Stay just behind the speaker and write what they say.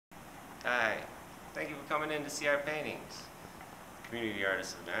Hi. Thank you for coming in to see our paintings. Community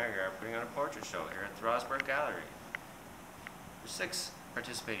Artists of Niagara are putting on a portrait show here at the Rosburg Gallery. There's 6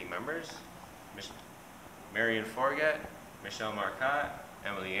 participating members: Marion Forget, Michelle Marcotte,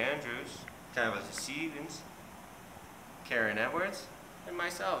 Emily Andrews, Tabitha Stevens, Karen Edwards, and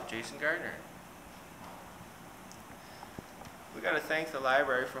myself, Jason Gardner. We got to thank the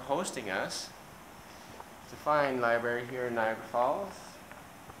library for hosting us. It's a fine library here in Niagara Falls,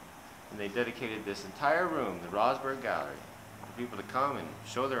 and they dedicated this entire room, the Rosburg Gallery, for people to come and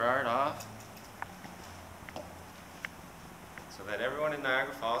show their art off, so that everyone in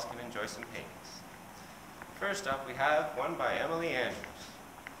Niagara Falls can enjoy some paintings. First up, we have one by Emily Andrews.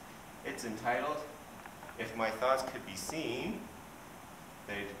 It's entitled, "If My Thoughts Could Be Seen,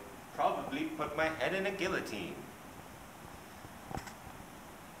 They'd Probably Put My Head in a Guillotine."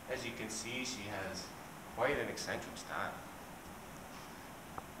 As you can see, she has quite an eccentric style.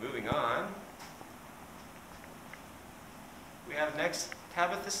 Moving on, we have next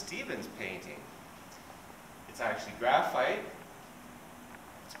Tabitha Stevens' painting. It's actually graphite.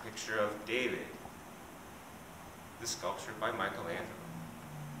 It's a picture of David, the sculpture by Michelangelo.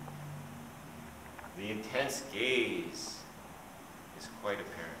 The intense gaze is quite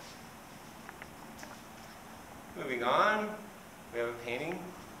apparent. Moving on, we have a painting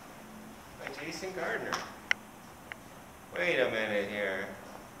by Jason Gardner. Wait a minute here.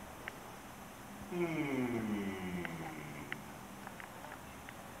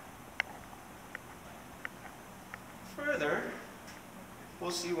 Further,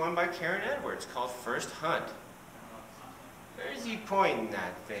 we'll see one by Karen Edwards called First Hunt. Where's he pointing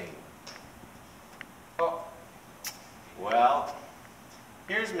that thing? Oh, well,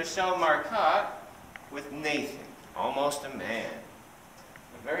 here's Michelle Marcotte with Nathan, Almost a Man.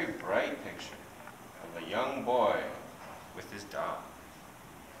 A very bright picture of a young boy with his dog.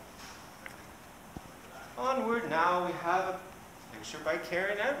 Onward now, we have a picture by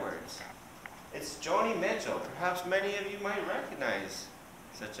Karen Edwards. It's Joni Mitchell. Perhaps many of you might recognize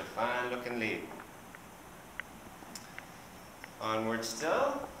such a fine-looking lady. Onward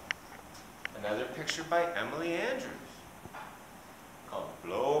still, another picture by Emily Andrews called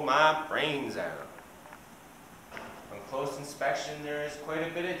 "Blow My Brains Out." On close inspection, there is quite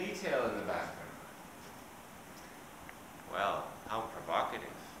a bit of detail in the background. Well, how provocative.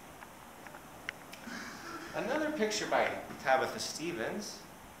 Another picture by Tabitha Stevens,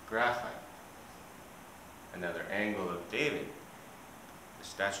 graphite. Another angle of David, the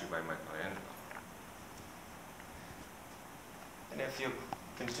statue by Michelangelo. And if you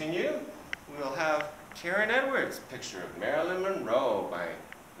continue, we'll have Karen Edwards' picture of Marilyn Monroe by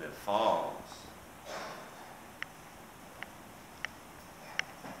the Falls.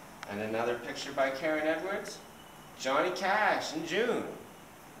 And another picture by Karen Edwards, Johnny Cash and June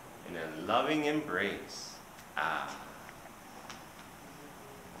in a loving embrace. Ah.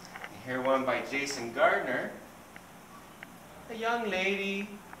 Here one by Jason Gardner, a young lady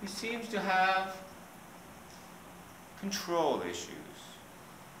who seems to have control issues.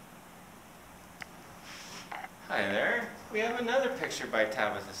 Hi there. We have another picture by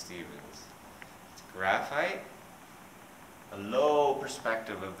Tabitha Stevens. It's graphite, a low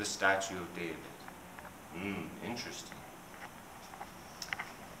perspective of the statue of David. Interesting.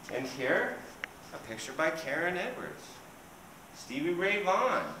 And here, a picture by Karen Edwards. Stevie Ray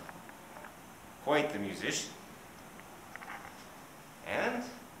Vaughan, quite the musician. And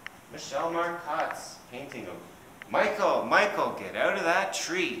Michelle Marcotte's painting of Michael, get out of that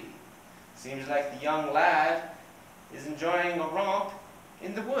tree. Seems like the young lad is enjoying a romp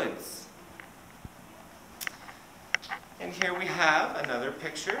in the woods. And here we have another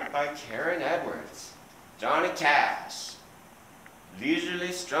picture by Karen Edwards. Johnny Cash,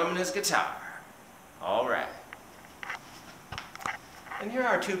 leisurely strumming his guitar. All right. And here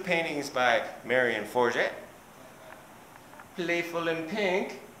are 2 paintings by Marion Forget. Playful in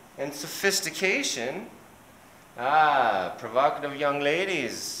pink and sophistication. Ah, provocative young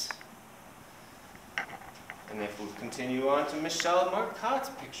ladies. And if we'll continue on to Michelle Marcotte's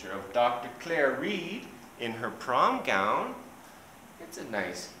picture of Dr. Claire Reed in her prom gown, it's a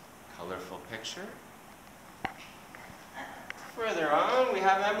nice, colorful picture. Further on, we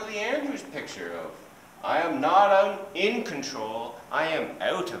have Emily Andrews' picture of "I am not in control, I am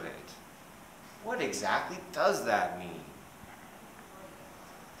out of it." What exactly does that mean?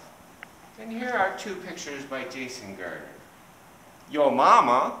 And here are 2 pictures by Jason Gardner. Your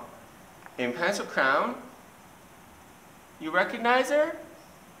mama in pencil crown. You recognize her?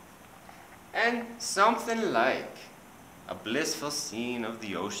 And Something Like, a blissful scene of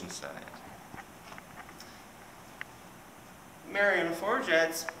the ocean side. Marion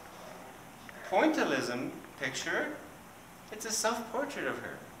Forget's pointillism picture, it's a self-portrait of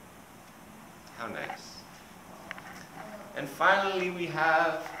her. How nice. And finally, we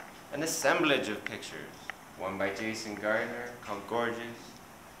have an assemblage of pictures. One by Jason Gardner called Gorgeous.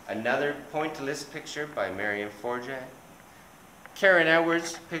 Another pointillist picture by Marion Forjak. Karen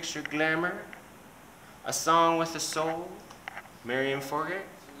Edwards' picture Glamour. A Song with a Soul, Marion Forget.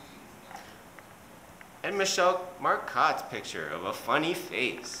 And Michelle Marcotte's picture of a funny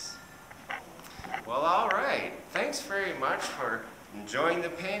face. Well, all right. Thanks very much for enjoying the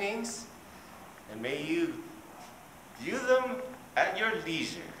paintings, and may you view them at your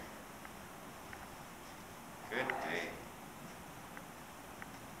leisure. Good day.